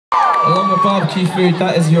along with barbecue food,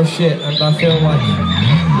 that is your shit, and I feel like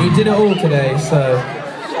we did it all today, so...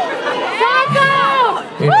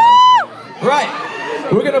 Right,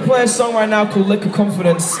 we're gonna play a song right now called Liquor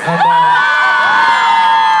Confidence, and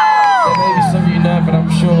maybe some of you know, but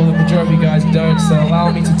I'm sure the majority of you guys don't, so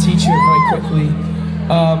allow me to teach you it very quickly.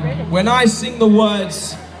 When I sing the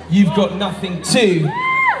words, you've got nothing to,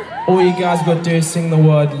 all you guys got to do is sing the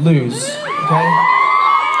word lose, okay?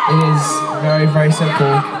 It is very, very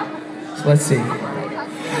simple. So let's see. You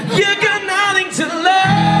got nothing to lose.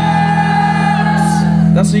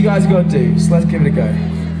 That's what you guys got to do, so let's give it a go.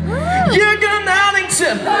 You got nothing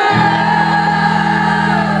to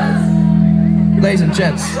lose. Ladies and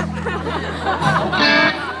gents,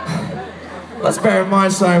 let's bear in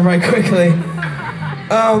mind something very quickly.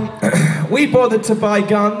 We bothered to buy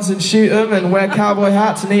guns and shoot them and wear cowboy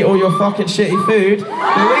hats and eat all your fucking shitty food. The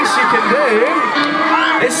least you can do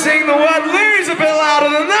is sing the word lose a bit louder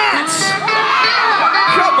than that!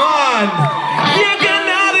 Come on! You got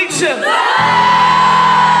nothing to...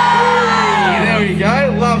 There we go,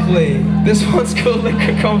 lovely. This one's called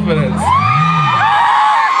Liquor Confidence.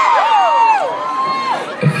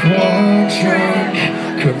 If one